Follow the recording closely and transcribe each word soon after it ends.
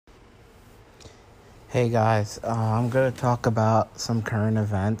Hey guys, I'm gonna talk about some current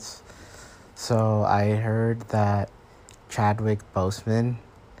events. So I heard that Chadwick Boseman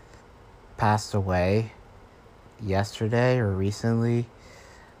passed away yesterday or recently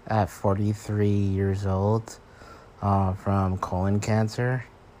at 43 years old from colon cancer.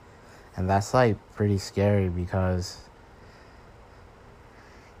 And that's like pretty scary because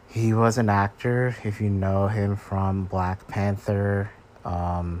he was an actor. If you know him from Black Panther,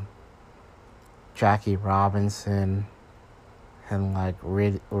 Jackie Robinson, and like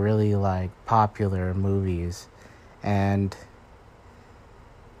really like popular movies. And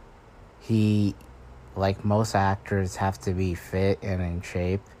he, like most actors, have to be fit and in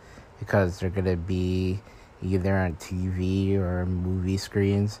shape because they're gonna be either on TV or movie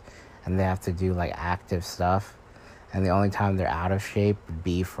screens, and they have to do like active stuff. And the only time they're out of shape would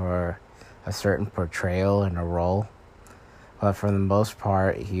be for a certain portrayal in a role. But for the most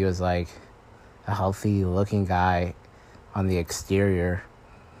part, he was like a healthy looking guy on the exterior.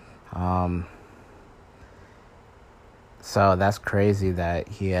 So that's crazy that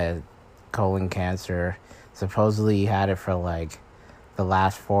he had colon cancer. Supposedly he had it for like the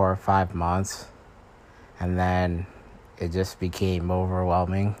last 4 or 5 months, and then it just became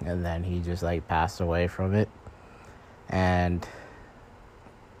overwhelming, and then he just like passed away from it. And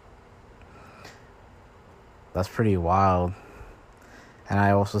that's pretty wild. And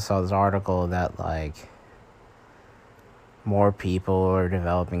I also saw this article that like more people are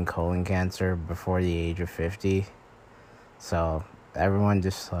developing colon cancer before the age of 50. So everyone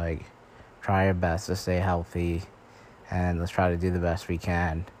just like try our best to stay healthy, and let's try to do the best we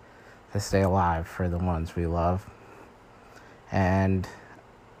can to stay alive for the ones we love. And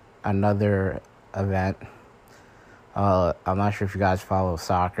another event, I'm not sure if you guys follow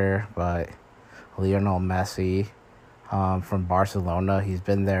soccer, but Lionel Messi from Barcelona, he's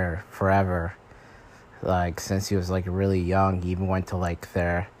been there forever. Like since he was like really young, he even went to like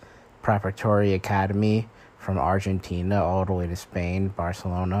their preparatory academy from Argentina all the way to Spain,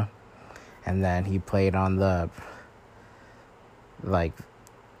 Barcelona. And then he played on the, like,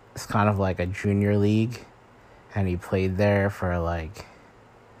 it's kind of like a junior league. And he played there for like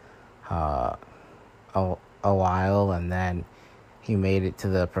a while. And then he made it to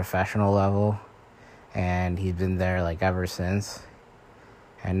the professional level. And he's been there like ever since.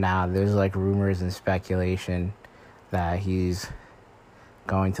 And now there's like rumors and speculation that he's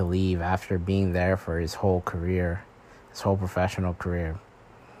going to leave after being there for his whole career, his whole professional career.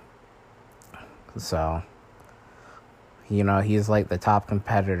 So, he's like the top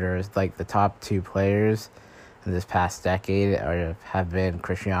competitors, like the top two players in this past decade have been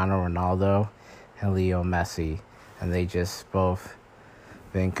Cristiano Ronaldo and Leo Messi. And they just both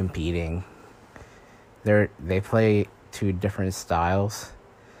been competing. They play two different styles.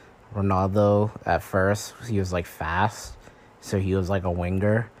 Ronaldo, at first, he was like fast, so he was like a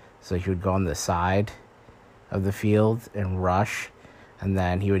winger. So he would go on the side of the field and rush, and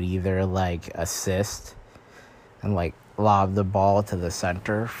then he would either like assist and like lob the ball to the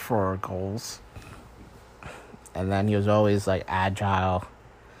center for goals. And then he was always like agile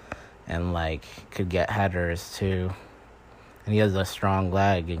and like could get headers too. And he has a strong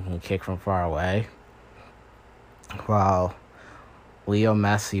leg and can kick from far away. While Leo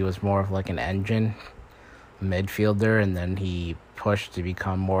Messi was more of like an engine midfielder, and then he pushed to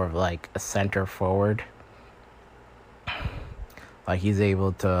become more of like a center forward. Like he's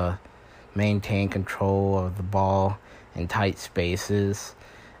able to maintain control of the ball in tight spaces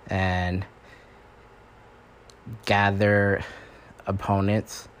and gather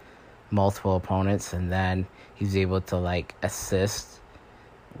multiple opponents, and then he's able to like assist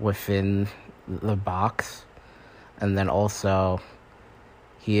within the box. And then also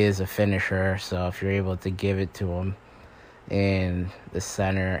he is a finisher, so if you're able to give it to him in the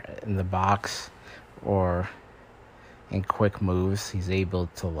center, in the box, or in quick moves, he's able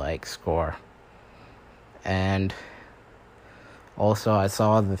to like score. And also I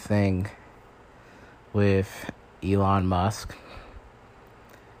saw the thing with Elon Musk.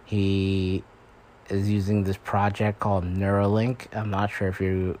 He is using this project called Neuralink. I'm not sure if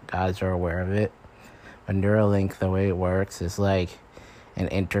you guys are aware of it, but Neuralink, the way it works is like an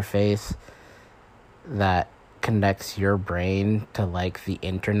interface that connects your brain to like the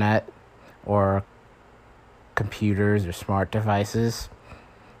internet or computers or smart devices,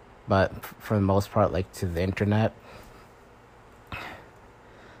 but for the most part like to the internet.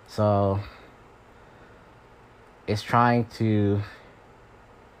 So it's trying to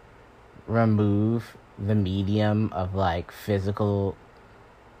remove the medium of like physical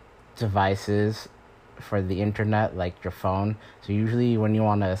devices for the internet, like your phone. So usually when you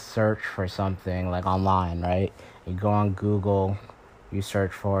want to search for something like online, right? You go on Google, you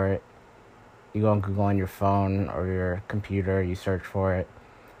search for it. You go on Google on your phone or your computer, you search for it,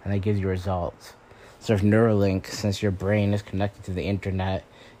 and it gives you results. So if Neuralink, since your brain is connected to the internet,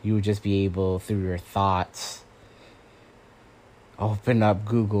 you would just be able, through your thoughts, open up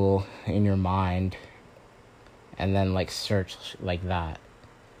Google in your mind and then like search like that.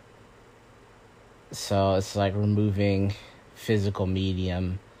 So it's like removing physical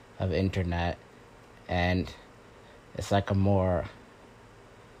medium of internet, and it's like a more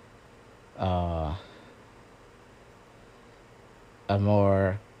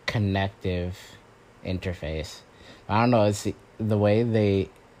connective interface. I don't know, it's the way they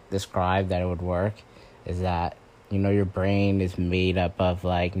describe that it would work is that, you know, your brain is made up of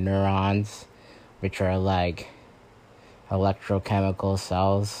like neurons, which are like electrochemical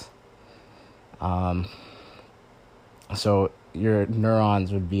cells. So your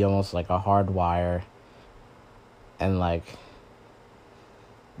neurons would be almost like a hard wire, and like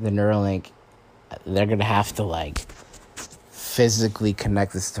the Neuralink, they're gonna have to like physically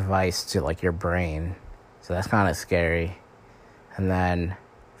connect this device to like your brain. So that's kind of scary. And then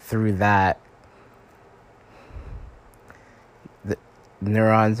through that, the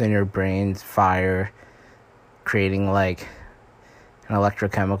neurons in your brains fire, creating like an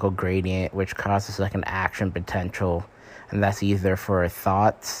electrochemical gradient, which causes like an action potential, and that's either for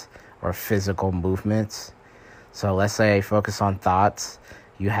thoughts or physical movements. So let's say I focus on thoughts,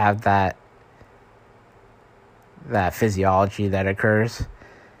 you have that physiology that occurs,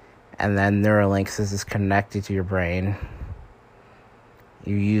 and then Neuralink, since it's connected to your brain,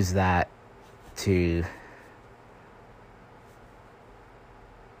 you use that to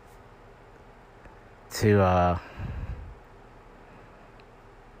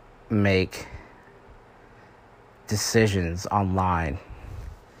make decisions online.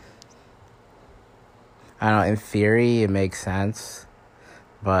 I don't know, in theory it makes sense,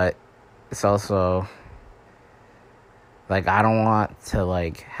 but it's also like I don't want to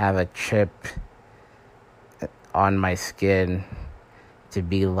like have a chip on my skin to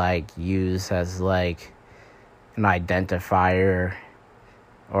be like used as like an identifier,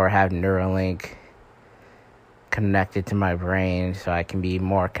 or have Neuralink connected to my brain so I can be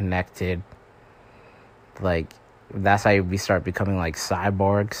more connected. Like that's how we start becoming like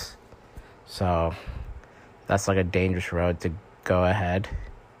cyborgs. So that's like a dangerous road to go ahead.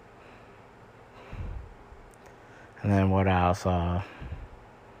 And then what else? I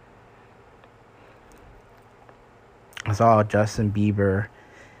saw Justin Bieber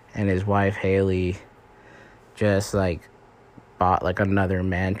and his wife Hailey just like bought like another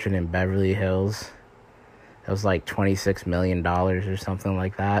mansion in Beverly Hills. It was like $26 million or something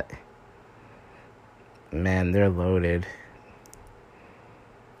like that. Man, they're loaded.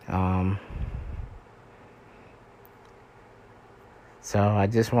 So I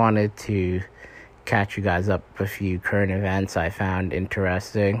just wanted to catch you guys up with a few current events I found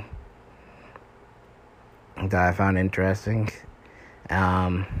interesting.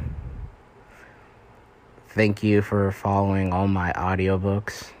 Thank you for following all my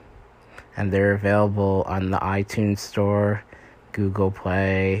audiobooks, and they're available on the iTunes Store, Google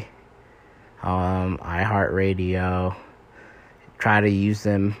Play, iHeartRadio. Try to use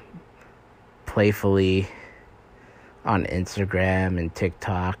them playfully on Instagram and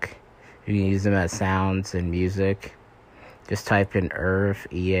TikTok. You can use them as sounds and music. Just type in EARV,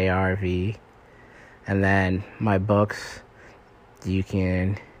 EARV. And then my books, you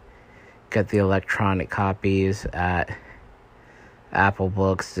can get the electronic copies at Apple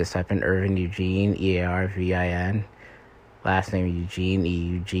Books. Just type in Irvin Eugene, EARVIN. Last name Eugene,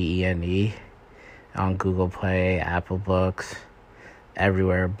 EUGENE. On Google Play, Apple Books,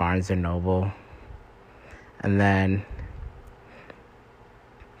 everywhere, Barnes & Noble. And then,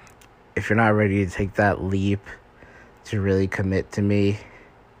 if you're not ready to take that leap to really commit to me,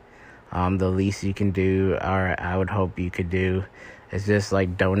 the least you can do, or I would hope you could do, is just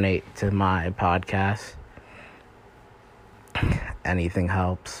like donate to my podcast. Anything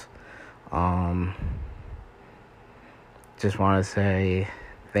helps. Just want to say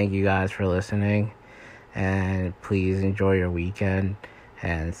thank you guys for listening, and please enjoy your weekend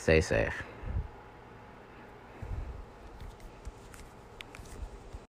and stay safe.